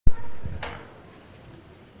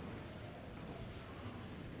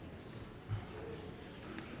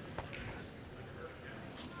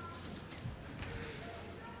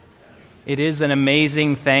It is an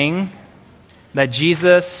amazing thing that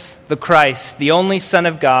Jesus, the Christ, the only Son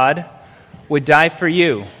of God, would die for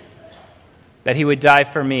you, that he would die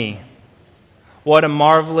for me. What a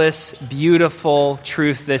marvelous, beautiful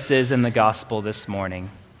truth this is in the gospel this morning.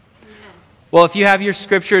 Well, if you have your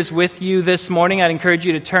scriptures with you this morning, I'd encourage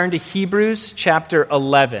you to turn to Hebrews chapter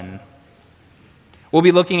 11. We'll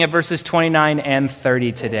be looking at verses 29 and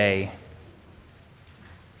 30 today.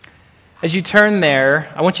 As you turn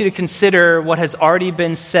there, I want you to consider what has already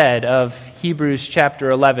been said of Hebrews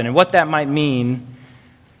chapter 11 and what that might mean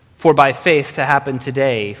for by faith to happen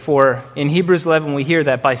today. For in Hebrews 11 we hear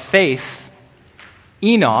that by faith,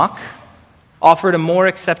 Enoch offered a more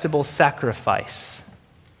acceptable sacrifice.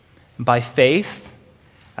 By faith,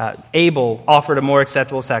 Abel offered a more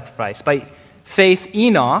acceptable sacrifice. By faith,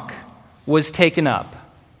 Enoch was taken up.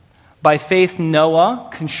 By faith,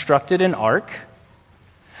 Noah constructed an ark.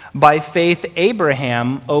 By faith,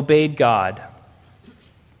 Abraham obeyed God.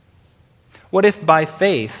 What if by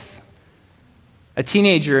faith, a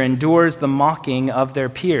teenager endures the mocking of their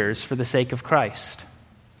peers for the sake of Christ?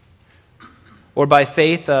 Or by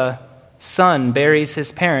faith, a son buries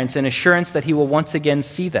his parents in assurance that he will once again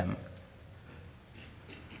see them?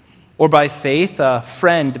 Or by faith, a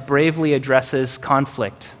friend bravely addresses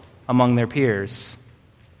conflict among their peers?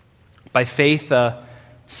 By faith, a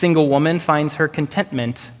single woman finds her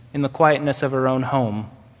contentment in the quietness of her own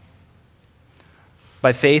home?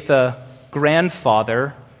 By faith, a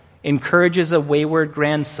grandfather encourages a wayward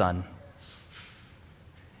grandson.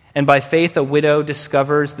 And by faith, a widow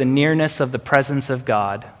discovers the nearness of the presence of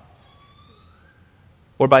God.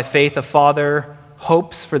 Or by faith, a father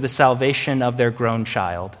hopes for the salvation of their grown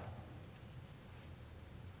child.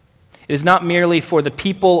 It is not merely for the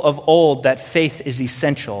people of old that faith is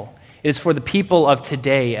essential. It is for the people of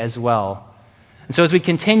today as well. And so as we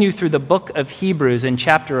continue through the book of Hebrews in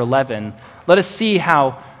chapter 11, let us see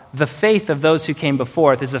how the faith of those who came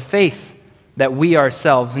before us is a faith that we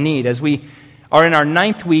ourselves need. As we are in our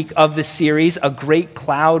 9th week of the series, A Great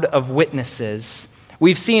Cloud of Witnesses,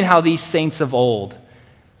 we've seen how these saints of old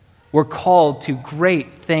were called to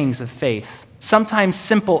great things of faith. Sometimes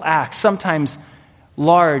simple acts, sometimes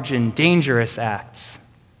large and dangerous acts.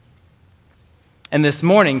 And this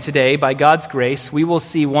morning, today, by God's grace, we will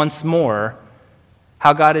see once more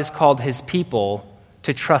how God has called his people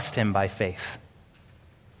to trust him by faith.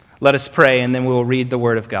 Let us pray, and then we will read the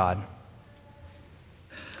word of God.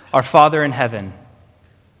 Our Father in heaven,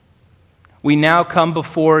 we now come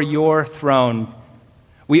before your throne.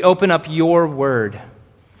 We open up your word,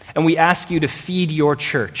 and we ask you to feed your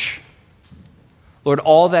church. Lord,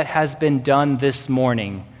 all that has been done this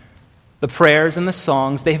morning, the prayers and the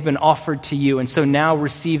songs, they have been offered to you, and so now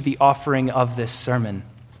receive the offering of this sermon.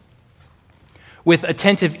 With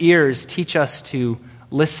attentive ears, teach us to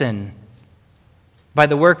listen. By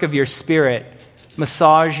the work of your Spirit,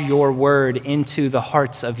 massage your word into the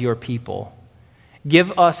hearts of your people.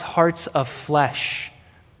 Give us hearts of flesh,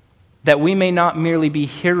 that we may not merely be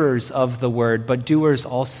hearers of the word, but doers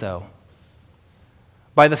also.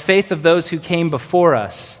 By the faith of those who came before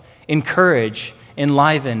us, encourage,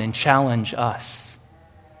 enliven, and challenge us.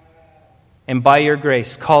 And by your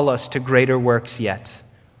grace, call us to greater works yet.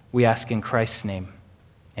 We ask in Christ's name.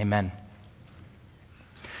 Amen.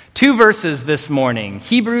 2 verses this morning.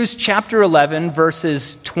 Hebrews chapter 11,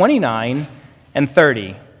 verses 29 and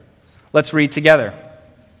 30. Let's read together.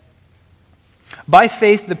 By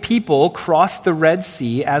faith, the people crossed the Red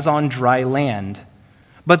Sea as on dry land.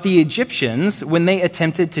 But the Egyptians, when they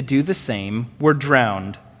attempted to do the same, were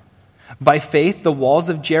drowned. By faith, the walls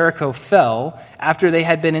of Jericho fell after they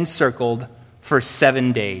had been encircled for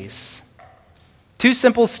 7 days. 2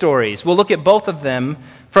 simple stories. We'll look at both of them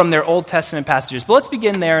from their Old Testament passages. But let's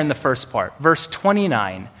begin there in the first part. Verse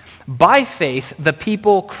 29. By faith, the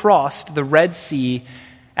people crossed the Red Sea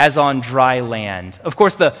as on dry land. Of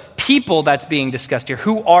course, the people that's being discussed here,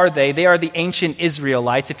 who are they? They are the ancient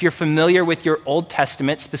Israelites. If you're familiar with your Old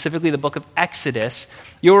Testament, specifically the book of Exodus,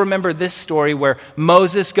 you'll remember this story where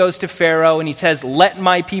Moses goes to Pharaoh and he says, "Let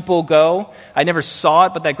my people go." I never saw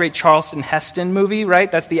it, but that great Charlton Heston movie, right?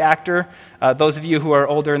 That's the actor. Those of you who are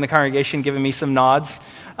older in the congregation giving me some nods.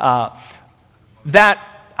 That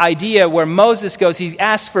idea where Moses goes, he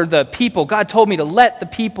asks for the people. God told me to let the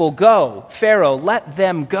people go. Pharaoh, let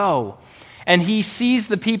them go. And he sees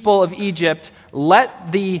the people of Egypt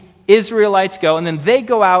let the Israelites go, and then they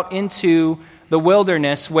go out into the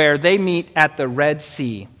wilderness where they meet at the Red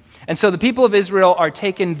Sea. And so the people of Israel are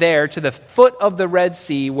taken there to the foot of the Red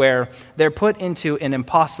Sea where they're put into an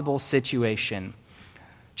impossible situation.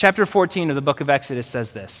 Chapter 14 of the book of Exodus says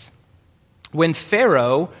this. When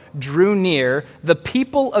Pharaoh drew near, the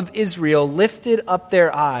people of Israel lifted up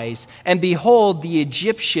their eyes, and behold, the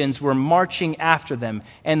Egyptians were marching after them,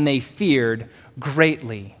 and they feared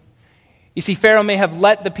greatly. You see, Pharaoh may have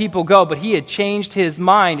let the people go, but he had changed his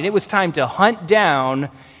mind, and it was time to hunt down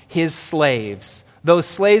his slaves. Those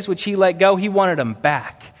slaves which he let go, he wanted them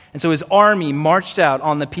back. And so his army marched out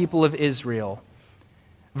on the people of Israel.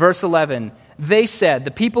 Verse 11, they said,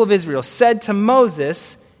 the people of Israel said to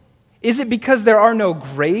Moses, "Is it because there are no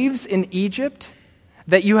graves in Egypt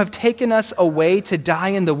that you have taken us away to die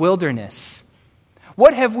in the wilderness?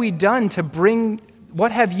 What have you done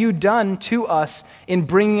to us in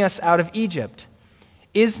bringing us out of Egypt?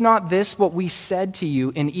 Is not this what we said to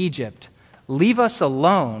you in Egypt? Leave us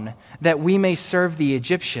alone that we may serve the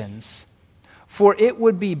Egyptians. For it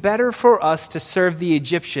would be better for us to serve the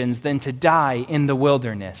Egyptians than to die in the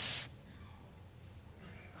wilderness."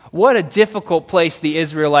 What a difficult place the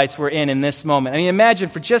Israelites were in this moment. I mean, imagine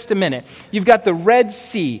for just a minute, you've got the Red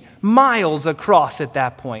Sea miles across at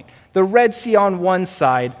that point. The Red Sea on one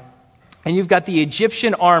side, and you've got the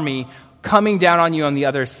Egyptian army coming down on you on the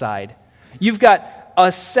other side. You've got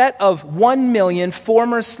a set of 1 million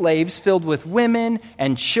former slaves filled with women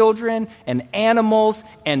and children and animals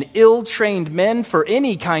and ill-trained men for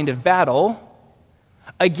any kind of battle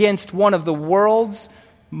against one of the world's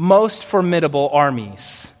most formidable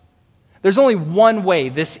armies. There's only one way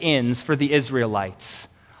this ends for the Israelites.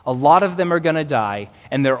 A lot of them are going to die,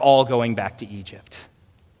 and they're all going back to Egypt.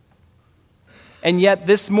 And yet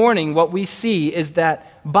this morning, what we see is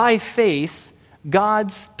that by faith,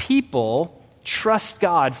 God's people trust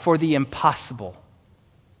God for the impossible.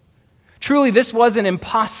 Truly, this was an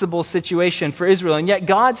impossible situation for Israel, and yet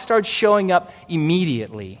God starts showing up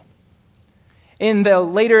immediately.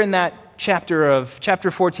 Later in that chapter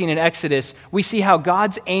 14 in Exodus, we see how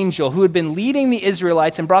God's angel, who had been leading the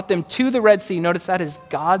Israelites and brought them to the Red Sea, notice that is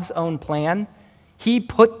God's own plan. He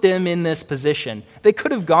put them in this position. They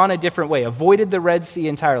could have gone a different way, avoided the Red Sea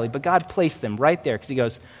entirely, but God placed them right there because he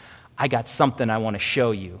goes, I got something I want to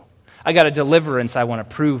show you. I got a deliverance I want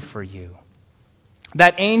to prove for you.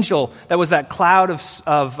 That angel that was that cloud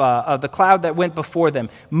of the cloud that went before them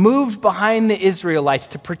moved behind the Israelites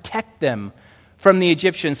to protect them from the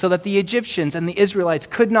Egyptians so that the Egyptians and the Israelites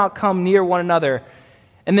could not come near one another.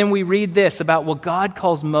 And then we read this about what God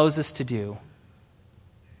calls Moses to do.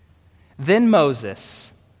 Then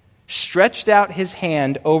Moses stretched out his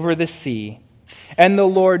hand over the sea, and the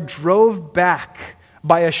Lord drove back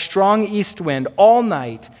by a strong east wind all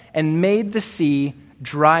night and made the sea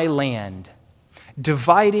dry land,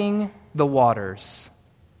 dividing the waters.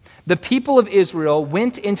 The people of Israel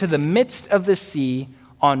went into the midst of the sea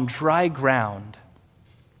on dry ground,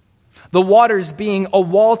 the waters being a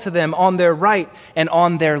wall to them on their right and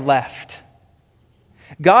on their left.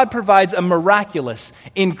 God provides a miraculous,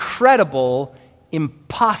 incredible,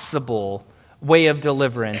 impossible way of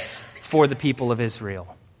deliverance for the people of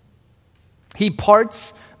Israel. He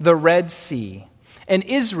parts the Red Sea, and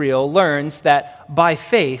Israel learns that by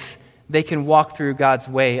faith they can walk through God's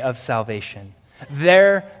way of salvation.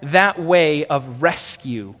 That way of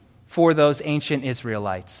rescue for those ancient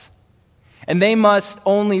Israelites. And they must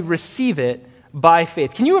only receive it by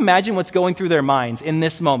faith. Can you imagine what's going through their minds in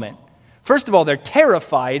this moment? First of all, they're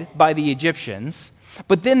terrified by the Egyptians,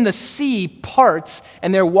 but then the sea parts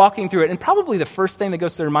and they're walking through it. And probably the first thing that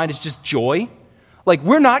goes through their mind is just joy. Like,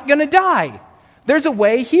 we're not going to die. There's a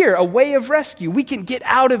way here, a way of rescue. We can get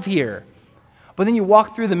out of here. But then you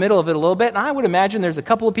walk through the middle of it a little bit, and I would imagine there's a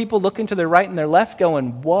couple of people looking to their right and their left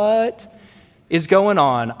going, what is going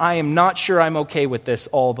on? I am not sure I'm okay with this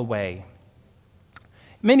all the way.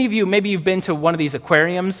 Many of you, maybe you've been to one of these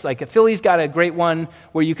aquariums. Like Philly's got a great one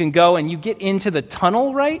where you can go and you get into the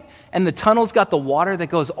tunnel, right? And the tunnel's got the water that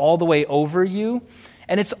goes all the way over you.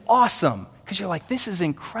 And it's awesome because you're like, this is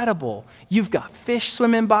incredible. You've got fish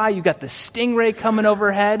swimming by. You've got the stingray coming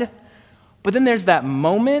overhead. But then there's that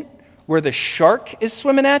moment where the shark is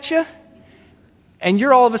swimming at you. And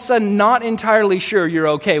you're all of a sudden not entirely sure you're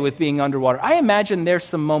okay with being underwater. I imagine there's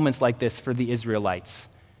some moments like this for the Israelites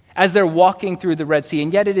as they're walking through the Red Sea.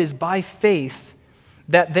 And yet it is by faith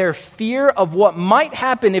that their fear of what might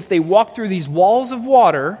happen if they walk through these walls of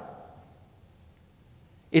water,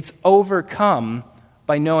 it's overcome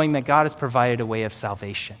by knowing that God has provided a way of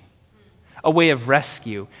salvation, a way of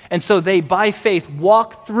rescue. And so they, by faith,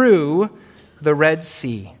 walk through the Red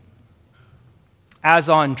Sea as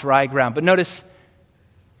on dry ground. But notice,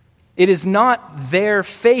 it is not their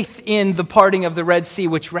faith in the parting of the Red Sea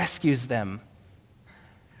which rescues them.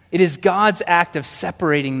 It is God's act of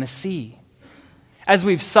separating the sea. As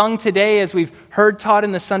we've sung today, as we've heard taught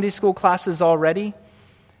in the Sunday school classes already,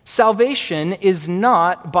 Salvation is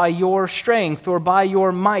not by your strength or by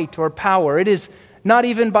your might or power. It is not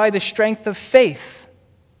even by the strength of faith.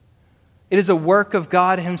 It is a work of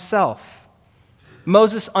God himself.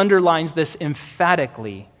 Moses underlines this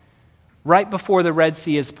emphatically right before the Red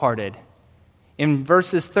Sea is parted. In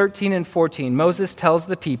verses 13 and 14, Moses tells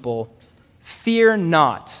the people, "Fear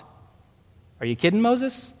not." Are you kidding,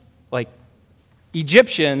 Moses? Like,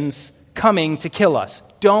 Egyptians coming to kill us.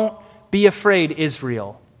 Don't be afraid,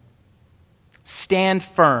 Israel. Stand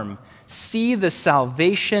firm. See the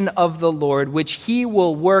salvation of the Lord, which he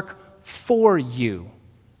will work for you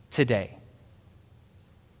today.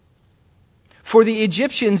 For the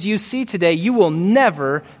Egyptians you see today, you will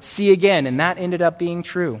never see again. And that ended up being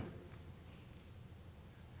true.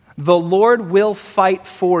 The Lord will fight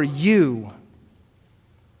for you.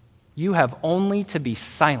 You have only to be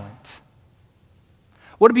silent.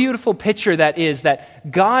 What a beautiful picture that is,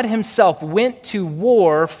 that God himself went to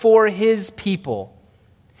war for his people.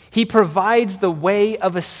 He provides the way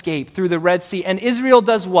of escape through the Red Sea. And Israel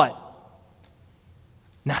does what?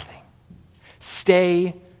 Nothing.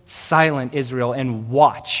 Stay silent, Israel, and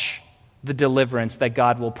watch the deliverance that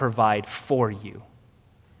God will provide for you.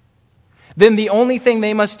 Then the only thing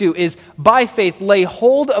they must do is, by faith, lay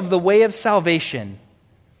hold of the way of salvation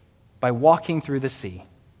by walking through the sea.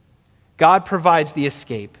 God provides the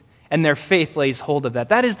escape, and their faith lays hold of that.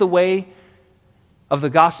 That is the way of the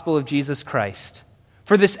gospel of Jesus Christ.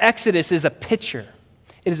 For this Exodus is a picture.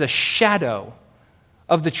 It is a shadow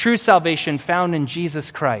of the true salvation found in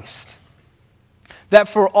Jesus Christ. That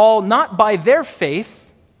for all, not by their faith,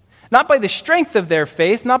 not by the strength of their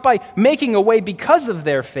faith, not by making a way because of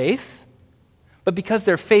their faith, but because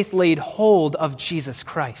their faith laid hold of Jesus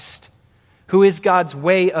Christ, who is God's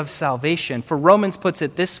way of salvation. For Romans puts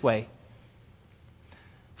it this way: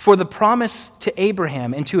 for the promise to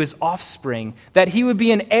Abraham and to his offspring that he would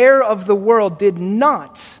be an heir of the world did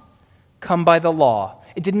not come by the law.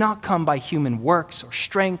 It did not come by human works or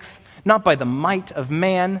strength, not by the might of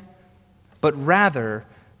man, but rather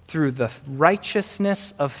through the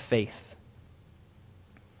righteousness of faith.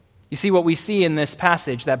 You see what we see in this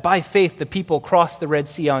passage, that by faith the people crossed the Red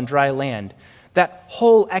Sea on dry land. That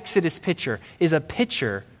whole Exodus picture is a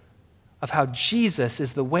picture of how Jesus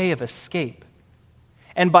is the way of escape.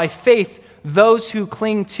 And by faith, those who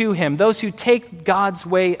cling to him, those who take God's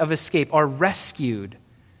way of escape, are rescued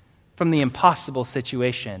from the impossible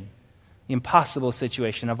situation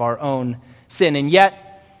of our own sin. And yet,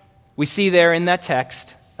 we see there in that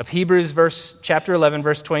text of Hebrews chapter 11,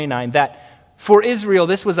 verse 29, that for Israel,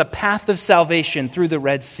 this was a path of salvation through the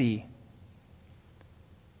Red Sea.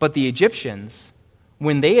 But the Egyptians,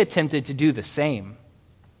 when they attempted to do the same,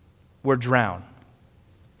 were drowned.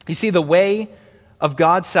 You see, the way of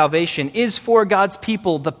God's salvation is for God's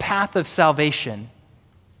people the path of salvation.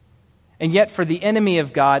 And yet for the enemy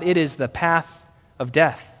of God, it is the path of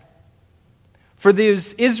death. For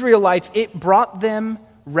those Israelites, it brought them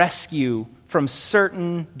rescue from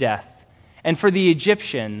certain death. And for the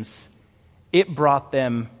Egyptians, it brought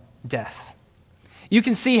them death. You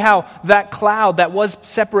can see how that cloud that was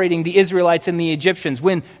separating the Israelites and the Egyptians,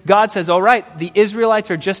 when God says, all right, the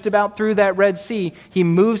Israelites are just about through that Red Sea, he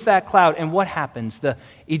moves that cloud, and what happens? The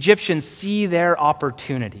Egyptians see their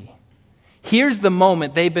opportunity. Here's the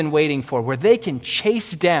moment they've been waiting for, where they can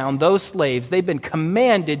chase down those slaves they've been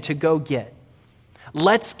commanded to go get.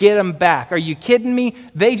 Let's get them back. Are you kidding me?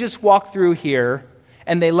 They just walked through here,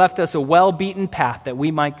 and they left us a well-beaten path that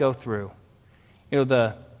we might go through. You know,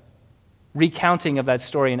 the recounting of that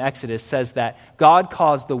story in Exodus says that God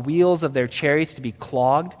caused the wheels of their chariots to be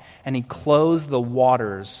clogged, and he closed the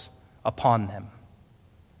waters upon them.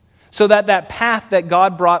 So that path that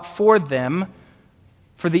God brought for them,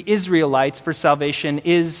 for the Israelites, for salvation,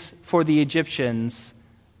 is for the Egyptians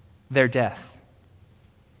their death.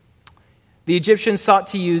 The Egyptians sought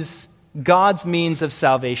to use God's means of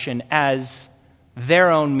salvation as their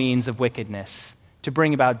own means of wickedness to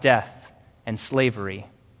bring about death and slavery.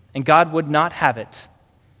 And God would not have it.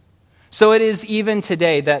 So it is even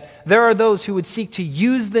today that there are those who would seek to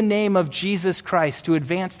use the name of Jesus Christ to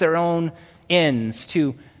advance their own ends,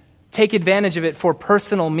 to take advantage of it for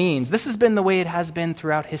personal means. This has been the way it has been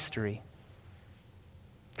throughout history.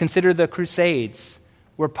 Consider the Crusades,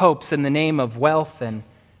 where popes, in the name of wealth and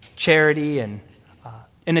charity and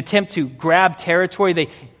an attempt to grab territory, they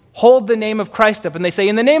hold the name of Christ up and they say,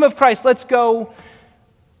 in the name of Christ, let's go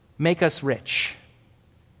make us rich.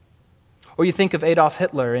 Or you think of Adolf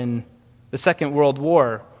Hitler in the Second World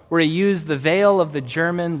War, where he used the veil of the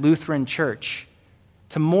German Lutheran Church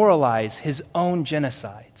to moralize his own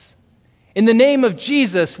genocides. In the name of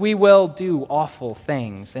Jesus, we will do awful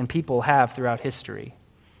things, and people have throughout history.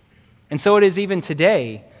 And so it is even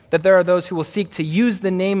today that there are those who will seek to use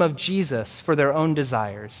the name of Jesus for their own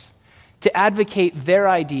desires, to advocate their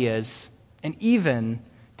ideas, and even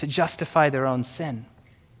to justify their own sin.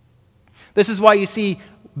 This is why you see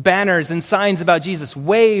banners and signs about Jesus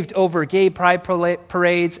waved over gay pride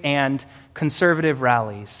parades and conservative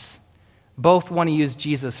rallies. Both want to use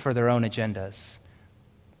Jesus for their own agendas.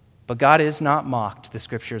 But God is not mocked, the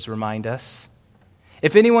scriptures remind us.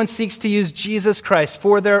 If anyone seeks to use Jesus Christ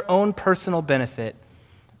for their own personal benefit,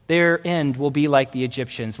 their end will be like the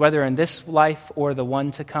Egyptians, whether in this life or the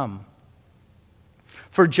one to come.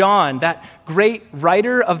 For John, that great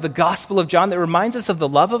writer of the Gospel of John that reminds us of the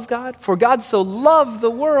love of God, for God so loved the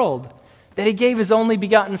world that he gave his only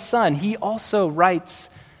begotten Son, he also writes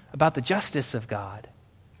about the justice of God.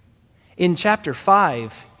 In chapter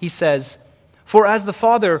 5, he says, "For as the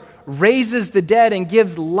Father raises the dead and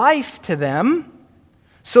gives life to them,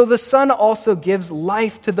 so the Son also gives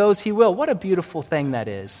life to those he will." What a beautiful thing that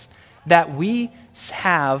is, that we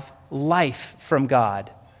have life from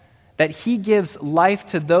God, that he gives life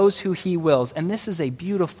to those who he wills. And this is a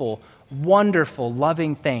beautiful, wonderful,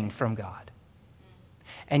 loving thing from God.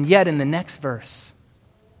 And yet in the next verse,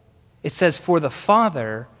 it says, "For the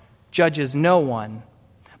Father judges no one,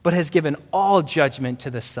 but has given all judgment to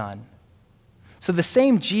the Son." So the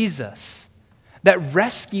same Jesus that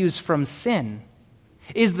rescues from sin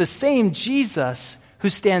is the same Jesus who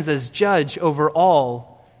stands as judge over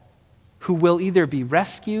all who will either be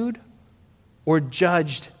rescued or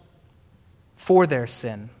judged for their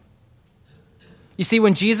sin. You see,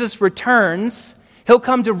 when Jesus returns, he'll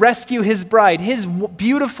come to rescue his bride, his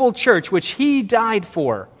beautiful church, which he died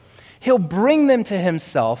for. He'll bring them to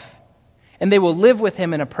himself, and they will live with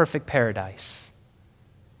him in a perfect paradise.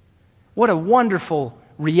 What a wonderful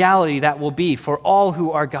reality that will be for all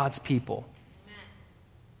who are God's people.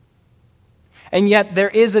 And yet there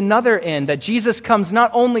is another end, that Jesus comes not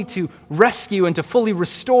only to rescue and to fully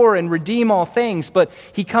restore and redeem all things, but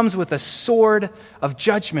he comes with a sword of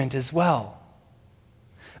judgment as well.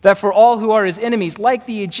 That for all who are his enemies, like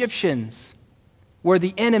the Egyptians were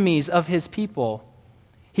the enemies of his people,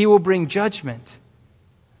 he will bring judgment,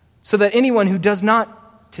 so that anyone who does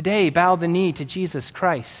not today bow the knee to Jesus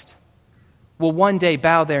Christ will one day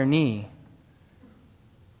bow their knee.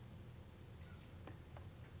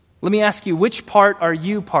 Let me ask you, which part are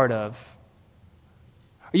you part of?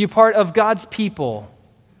 Are you part of God's people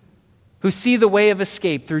who see the way of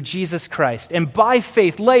escape through Jesus Christ and by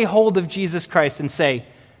faith lay hold of Jesus Christ and say,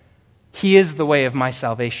 "He is the way of my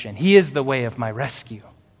salvation. He is the way of my rescue"?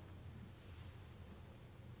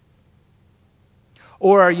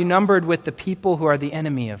 Or are you numbered with the people who are the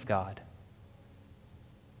enemy of God?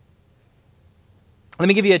 Let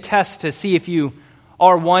me give you a test to see if you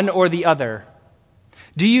are one or the other.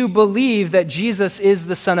 Do you believe that Jesus is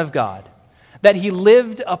the Son of God? That he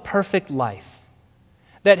lived a perfect life?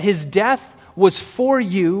 That his death was for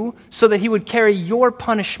you so that he would carry your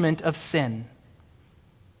punishment of sin?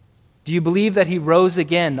 Do you believe that he rose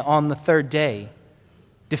again on the third day,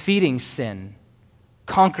 defeating sin,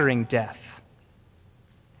 conquering death?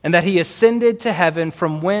 And that he ascended to heaven,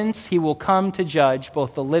 from whence he will come to judge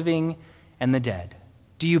both the living and the dead?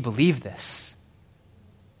 Do you believe this?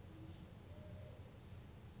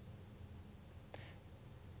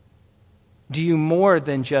 Do you more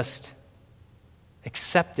than just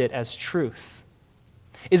accept it as truth?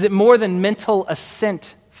 Is it more than mental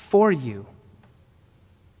assent for you?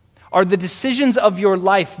 Are the decisions of your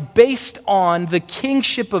life based on the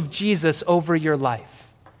kingship of Jesus over your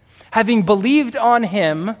life? Having believed on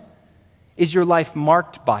him, is your life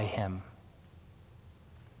marked by him?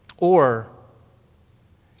 Or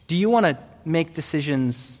do you want to make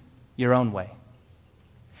decisions your own way?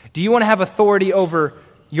 Do you want to have authority over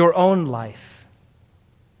your own life,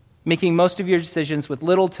 making most of your decisions with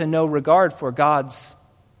little to no regard for God's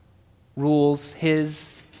rules,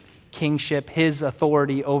 his kingship, his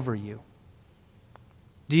authority over you?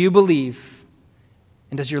 Do you believe,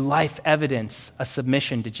 and does your life evidence a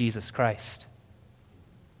submission to Jesus Christ?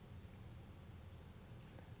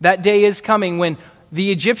 That day is coming when the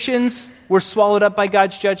Egyptians were swallowed up by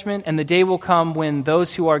God's judgment, and the day will come when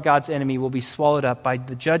those who are God's enemy will be swallowed up by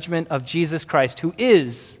the judgment of Jesus Christ, who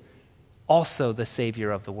is also the Savior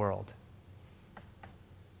of the world.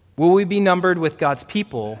 Will we be numbered with God's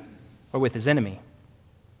people or with his enemy?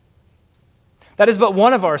 That is but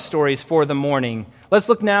one of our stories for the morning. Let's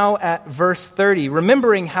look now at verse 30,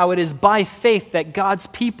 remembering how it is by faith that God's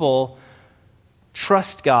people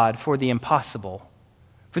trust God for the impossible.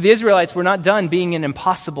 For the Israelites were not done being in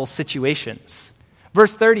impossible situations.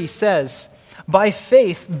 Verse 30 says, "By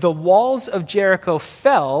faith the walls of Jericho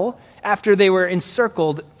fell after they were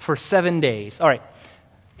encircled for 7 days. All right,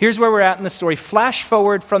 here's where we're at in the story. Flash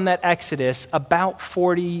forward from that Exodus about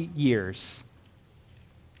 40 years.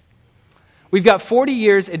 We've got 40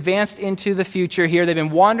 years advanced into the future here. They've been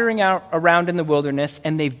wandering around in the wilderness,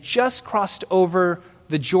 and they've just crossed over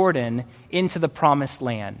the Jordan into the promised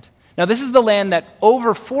land. Now, this is the land that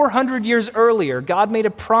over 400 years earlier, God made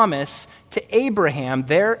a promise to Abraham,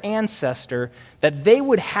 their ancestor, that they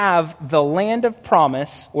would have the land of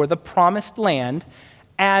promise, or the promised land,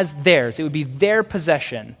 as theirs. It would be their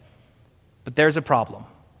possession. But there's a problem.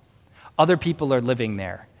 Other people are living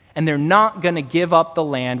there, and they're not going to give up the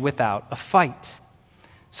land without a fight.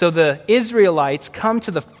 So the Israelites come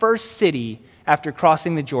to the first city after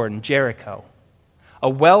crossing the Jordan, Jericho, a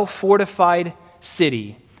well-fortified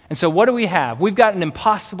city. And so what do we have? We've got an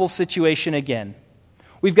impossible situation again.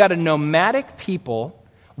 We've got a nomadic people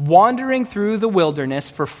wandering through the wilderness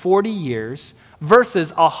for 40 years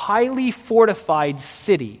versus a highly fortified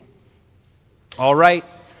city. All right,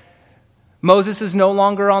 Moses is no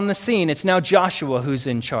longer on the scene. It's now Joshua who's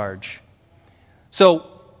in charge. So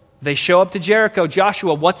they show up to Jericho.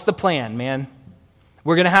 Joshua, what's the plan, man?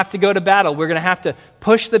 We're going to have to go to battle. We're going to have to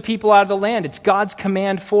push the people out of the land. It's God's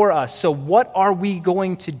command for us. So what are we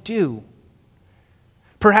going to do?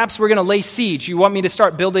 Perhaps we're going to lay siege. You want me to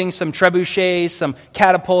start building some trebuchets, some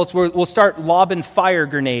catapults? We'll start lobbing fire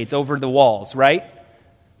grenades over the walls, right?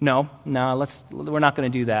 No, we're not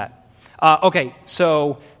going to do that. Okay,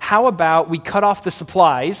 so how about we cut off the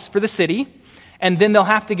supplies for the city, and then they'll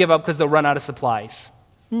have to give up because they'll run out of supplies?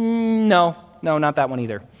 No, not that one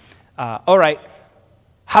either. All right.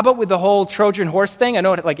 How about with the whole Trojan horse thing? I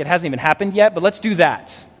know it hasn't even happened yet, but let's do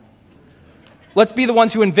that. Let's be the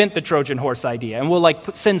ones who invent the Trojan horse idea, and we'll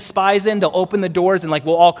send spies in, they'll open the doors, and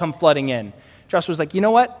we'll all come flooding in. Joshua's like, you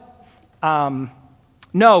know what?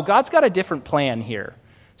 No, God's got a different plan here.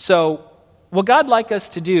 So what God'd like us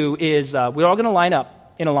to do is we're all going to line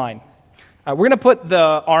up in a line. We're going to put the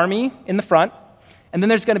army in the front, and then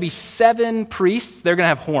there's going to be 7 priests. They're going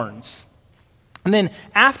to have horns. And then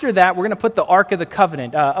after that, we're going to put the Ark of the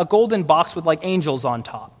Covenant, a golden box with angels on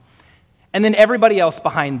top. And then everybody else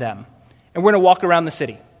behind them. And we're going to walk around the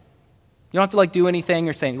city. You don't have to do anything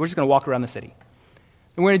or say anything. We're just going to walk around the city.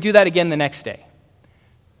 And we're going to do that again the next day.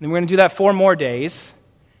 And then we're going to do that 4 more days.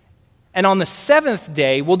 And on the 7th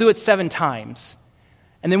day, we'll do it 7 times.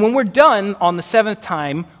 And then when we're done on the 7th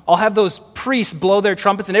time, I'll have those priests blow their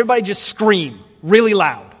trumpets and everybody just scream really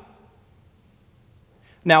loud.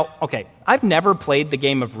 Now, okay, I've never played the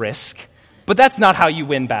game of Risk, but that's not how you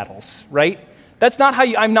win battles, right? That's not how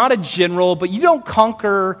I'm not a general, but you don't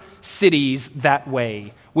conquer cities that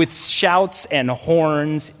way with shouts and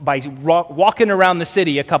horns by walking around the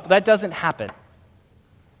city that doesn't happen.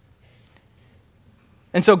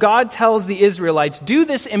 And so God tells the Israelites, do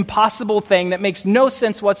this impossible thing that makes no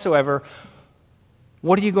sense whatsoever.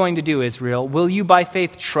 What are you going to do, Israel? Will you by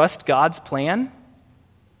faith trust God's plan?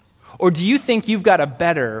 Or do you think you've got a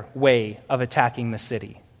better way of attacking the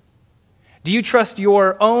city? Do you trust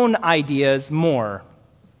your own ideas more?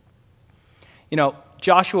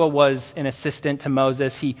 Joshua was an assistant to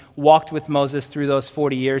Moses. He walked with Moses through those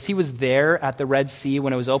 40 years. He was there at the Red Sea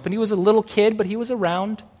when it was open. He was a little kid, but he was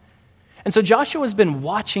around. And so Joshua's been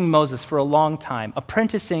watching Moses for a long time,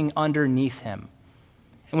 apprenticing underneath him.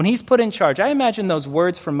 And when he's put in charge, I imagine those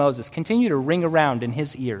words from Moses continue to ring around in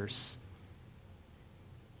his ears.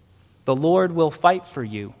 The Lord will fight for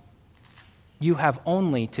you. You have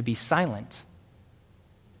only to be silent.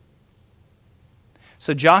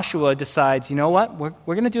 So Joshua decides, you know what?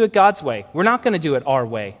 We're going to do it God's way. We're not going to do it our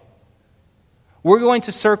way. We're going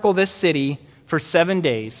to circle this city for 7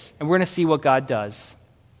 days, and we're going to see what God does.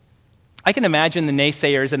 I can imagine the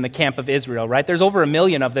naysayers in the camp of Israel, right? There's over 1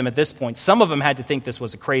 million of them at this point. Some of them had to think this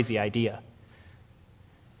was a crazy idea.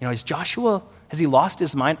 Is Joshua, has he lost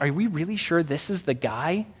his mind? Are we really sure this is the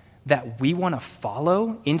guy that we want to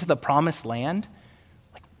follow into the promised land?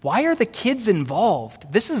 Why are the kids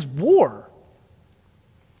involved? This is war.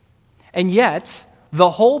 And yet,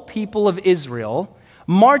 the whole people of Israel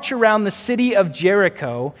march around the city of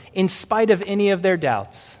Jericho in spite of any of their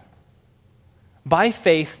doubts. By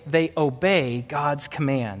faith, they obey God's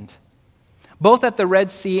command. Both at the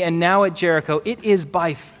Red Sea and now at Jericho, it is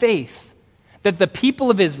by faith that the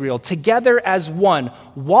people of Israel, together as one,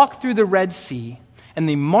 walk through the Red Sea and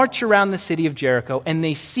they march around the city of Jericho and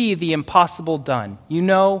they see the impossible done.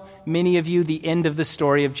 Many of you, the end of the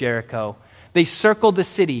story of Jericho. They circled the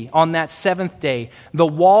city on that 7th day. The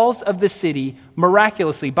walls of the city,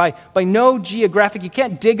 miraculously, by no geographic, you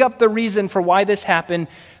can't dig up the reason for why this happened.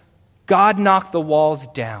 God knocked the walls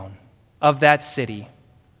down of that city.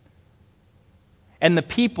 and the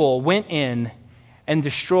people went in and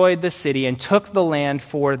destroyed the city and took the land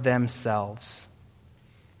for themselves.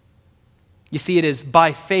 You see, it is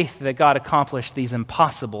by faith that God accomplished these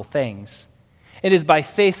impossible things. It is by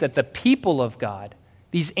faith that the people of God,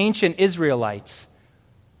 these ancient Israelites,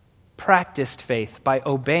 practiced faith by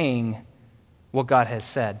obeying what God has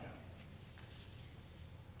said.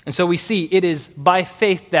 And so we see it is by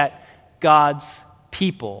faith that God's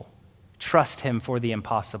people trust him for the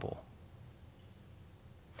impossible.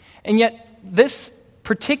 And yet, this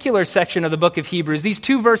particular section of the book of Hebrews, these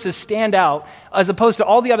two verses stand out as opposed to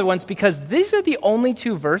all the other ones because these are the only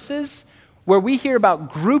two verses where we hear about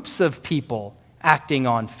groups of people acting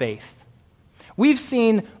on faith. We've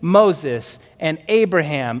seen Moses and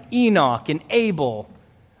Abraham, Enoch and Abel.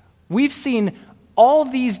 We've seen all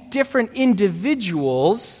these different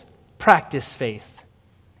individuals practice faith.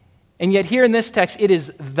 And yet here in this text, it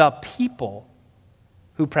is the people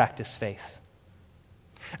who practice faith.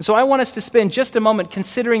 And so I want us to spend just a moment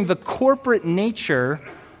considering the corporate nature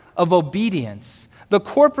of obedience, the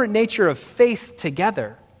corporate nature of faith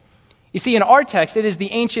together. You see, in our text, it is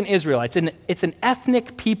the ancient Israelites. It's an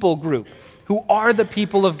ethnic people group who are the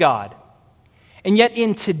people of God. And yet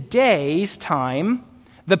in today's time,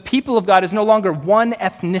 the people of God is no longer one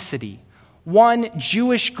ethnicity, one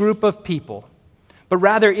Jewish group of people, but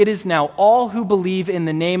rather it is now all who believe in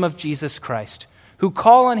the name of Jesus Christ, who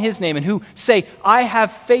call on his name and who say, I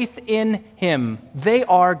have faith in him. They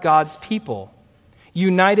are God's people,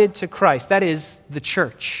 united to Christ. That is the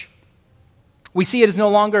church. We see it as no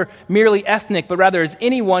longer merely ethnic, but rather as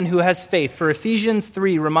anyone who has faith. For Ephesians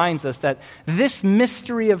 3 reminds us that this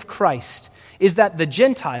mystery of Christ is that the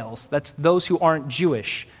Gentiles, that's those who aren't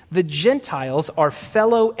Jewish, the Gentiles are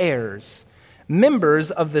fellow heirs, members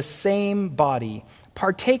of the same body,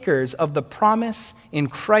 partakers of the promise in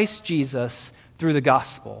Christ Jesus through the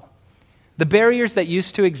gospel. The barriers that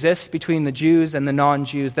used to exist between the Jews and the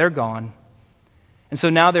non-Jews, they're gone. And so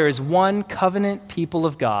now there is one covenant people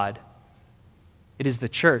of God. It is the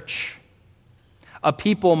church, a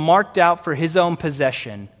people marked out for his own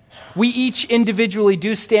possession. We each individually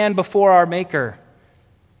do stand before our Maker,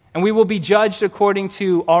 and we will be judged according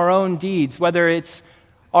to our own deeds, whether it's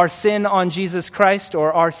our sin on Jesus Christ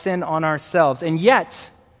or our sin on ourselves. And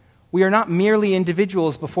yet, we are not merely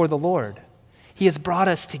individuals before the Lord. He has brought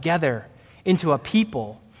us together into a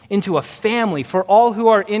people, into a family. For all who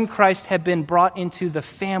are in Christ have been brought into the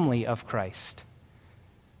family of Christ.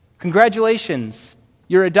 Congratulations,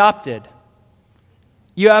 you're adopted.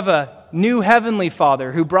 You have a new heavenly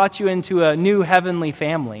Father who brought you into a new heavenly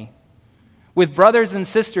family with brothers and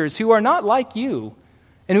sisters who are not like you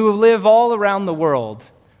and who live all around the world.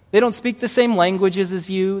 They don't speak the same languages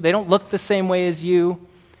as you. They don't look the same way as you.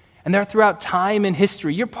 And they're throughout time and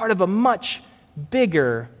history. You're part of a much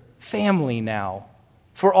bigger family now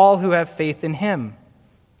for all who have faith in him.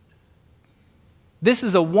 This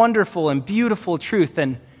is a wonderful and beautiful truth,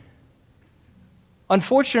 and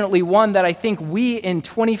unfortunately one that I think we in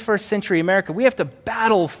 21st century America, we have to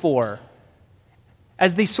battle for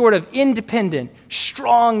as the sort of independent,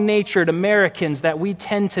 strong-natured Americans that we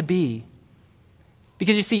tend to be.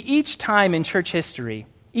 Because you see, each time in church history,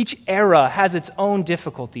 each era has its own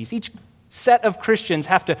difficulties. Each set of Christians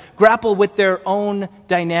have to grapple with their own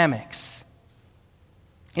dynamics.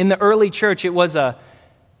 In the early church, it was a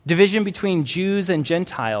division between Jews and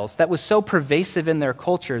Gentiles that was so pervasive in their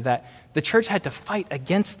culture that the church had to fight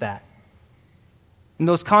against that. And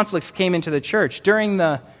those conflicts came into the church. During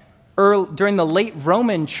the late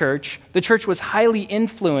Roman church, the church was highly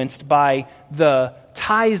influenced by the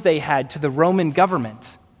ties they had to the Roman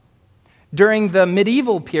government. During the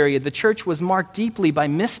medieval period, the church was marked deeply by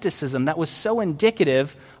mysticism that was so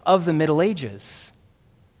indicative of the Middle Ages.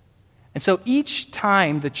 And so each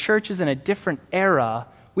time the church is in a different era,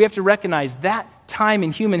 we have to recognize that time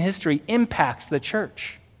in human history impacts the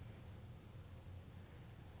church.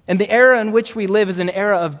 And the era in which we live is an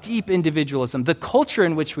era of deep individualism. The culture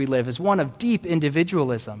in which we live is one of deep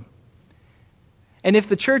individualism. And if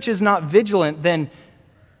the church is not vigilant, then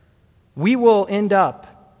we will end up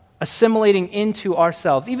assimilating into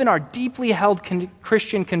ourselves, even our deeply held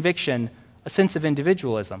Christian conviction, a sense of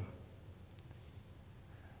individualism.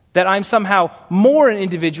 That I'm somehow more an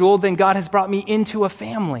individual than God has brought me into a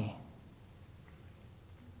family.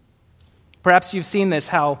 Perhaps you've seen this,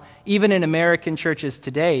 how even in American churches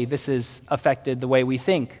today, this has affected the way we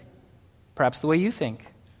think, perhaps the way you think.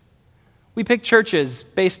 We pick churches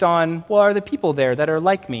based on, well, are the people there that are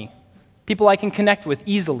like me? People I can connect with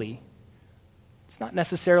easily. It's not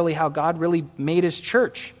necessarily how God really made his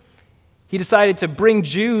church. He decided to bring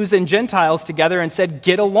Jews and Gentiles together and said,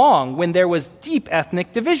 get along, when there was deep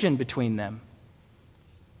ethnic division between them.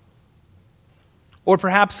 Or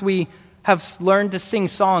perhaps we have learned to sing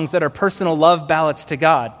songs that are personal love ballads to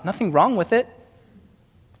God. Nothing wrong with it.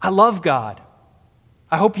 I love God.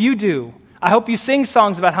 I hope you do. I hope you sing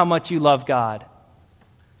songs about how much you love God.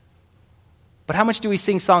 But how much do we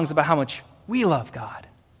sing songs about how much we love God?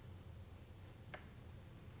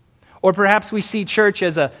 Or perhaps we see church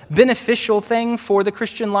as a beneficial thing for the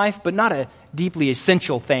Christian life, but not a deeply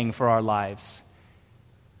essential thing for our lives.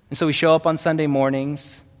 And so we show up on Sunday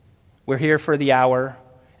mornings, we're here for the hour,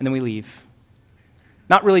 and then we leave.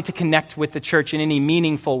 Not really to connect with the church in any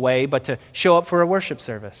meaningful way, but to show up for a worship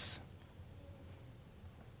service.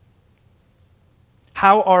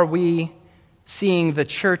 How are we seeing the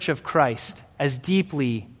church of Christ as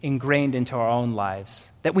deeply ingrained into our own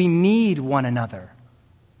lives, that we need one another?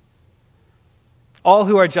 All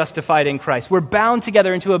who are justified in Christ, we're bound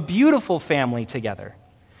together into a beautiful family together.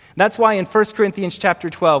 That's why in 1 Corinthians chapter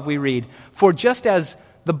 12 we read, "For just as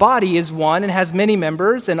the body is one and has many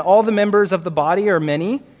members, and all the members of the body are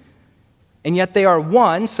many, and yet they are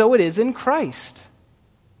one, so it is in Christ.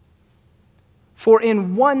 For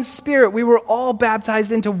in one Spirit we were all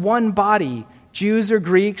baptized into one body, Jews or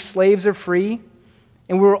Greeks, slaves or free,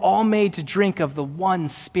 and we were all made to drink of the one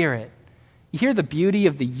Spirit." You hear the beauty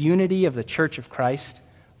of the unity of the church of Christ,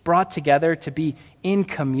 brought together to be in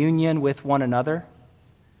communion with one another?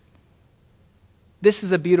 This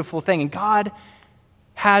is a beautiful thing, and God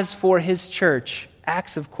has for his church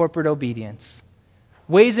acts of corporate obedience,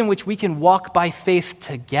 ways in which we can walk by faith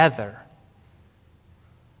together.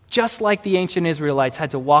 Just like the ancient Israelites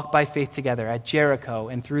had to walk by faith together at Jericho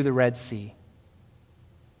and through the Red Sea.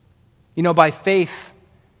 You know, by faith,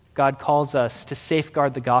 God calls us to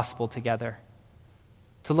safeguard the gospel together,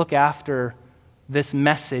 to look after this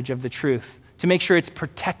message of the truth, to make sure it's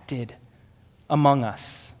protected among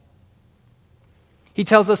us. He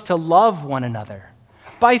tells us to love one another.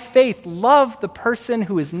 By faith, love the person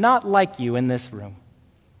who is not like you in this room.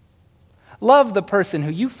 Love the person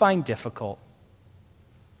who you find difficult.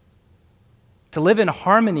 To live in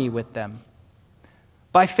harmony with them.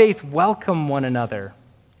 By faith, welcome one another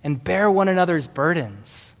and bear one another's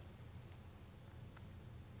burdens.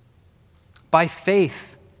 By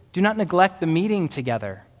faith, do not neglect the meeting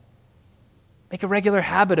together. Make a regular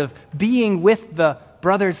habit of being with the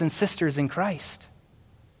brothers and sisters in Christ.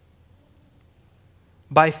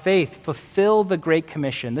 By faith, fulfill the Great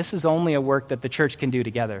Commission. This is only a work that the church can do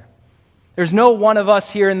together. There's no one of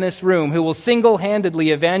us here in this room who will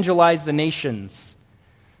single-handedly evangelize the nations.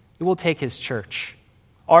 It will take his church,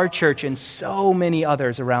 our church, and so many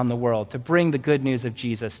others around the world to bring the good news of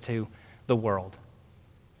Jesus to the world.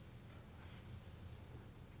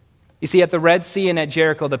 You see, at the Red Sea and at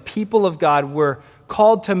Jericho, the people of God were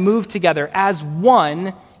called to move together as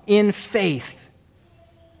one in faith.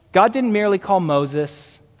 God didn't merely call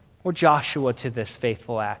Moses or Joshua to this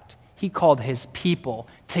faithful act. He called his people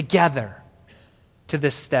together to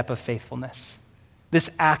this step of faithfulness, this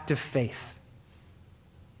act of faith.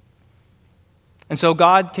 And so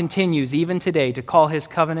God continues even today to call his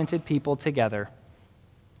covenanted people together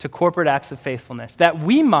to corporate acts of faithfulness, that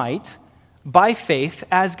we might, by faith,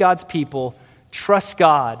 as God's people, trust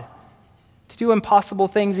God to do impossible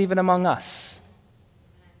things even among us.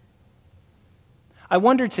 I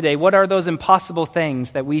wonder today, what are those impossible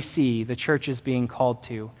things that we see the church is being called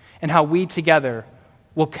to, and how we together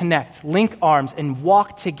will connect, link arms, and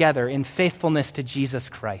walk together in faithfulness to Jesus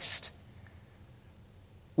Christ.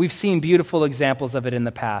 We've seen beautiful examples of it in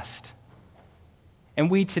the past. And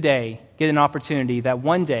we today get an opportunity that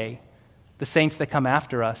one day the saints that come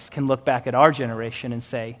after us can look back at our generation and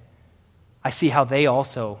say, I see how they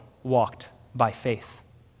also walked by faith.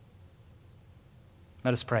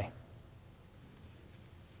 Let us pray.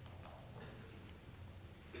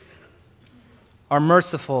 Our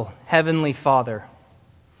merciful Heavenly Father,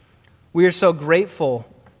 we are so grateful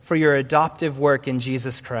for your adoptive work in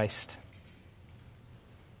Jesus Christ.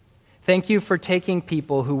 Thank you for taking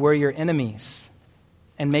people who were your enemies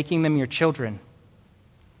and making them your children.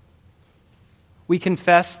 We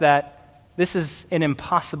confess that this is an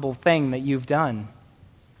impossible thing that you've done.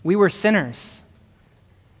 We were sinners,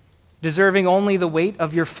 deserving only the weight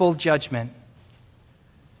of your full judgment.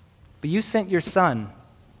 But you sent your Son.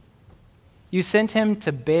 You sent him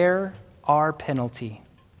to bear our penalty.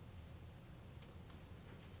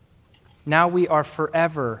 Now we are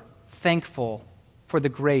forever thankful for the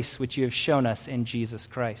grace which you have shown us in Jesus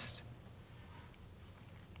Christ.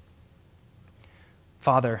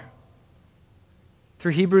 Father,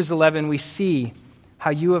 through Hebrews 11, we see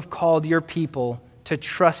how you have called your people to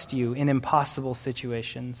trust you in impossible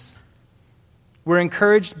situations. We're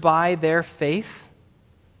encouraged by their faith,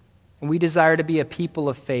 And we desire to be a people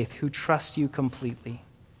of faith who trust you completely.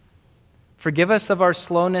 Forgive us of our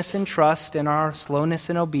slowness in trust and our slowness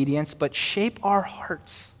in obedience, but shape our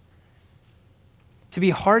hearts to be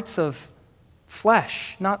hearts of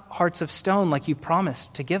flesh, not hearts of stone like you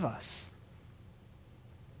promised to give us.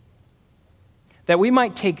 That we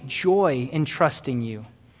might take joy in trusting you,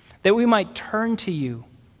 that we might turn to you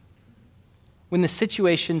when the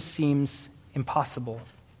situation seems impossible.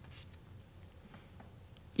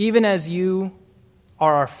 Even as you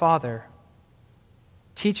are our Father,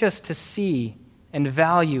 teach us to see and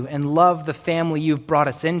value and love the family you've brought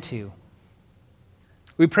us into.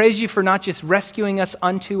 We praise you for not just rescuing us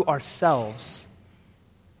unto ourselves,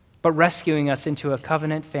 but rescuing us into a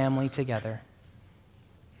covenant family together.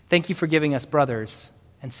 Thank you for giving us brothers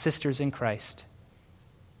and sisters in Christ,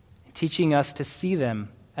 and teaching us to see them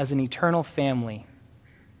as an eternal family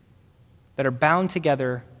that are bound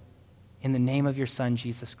together in the name of your Son,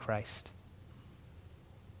 Jesus Christ.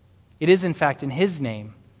 It is, in fact, in his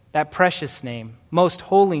name, that precious name, most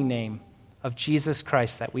holy name of Jesus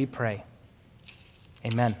Christ, that we pray.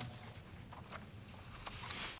 Amen.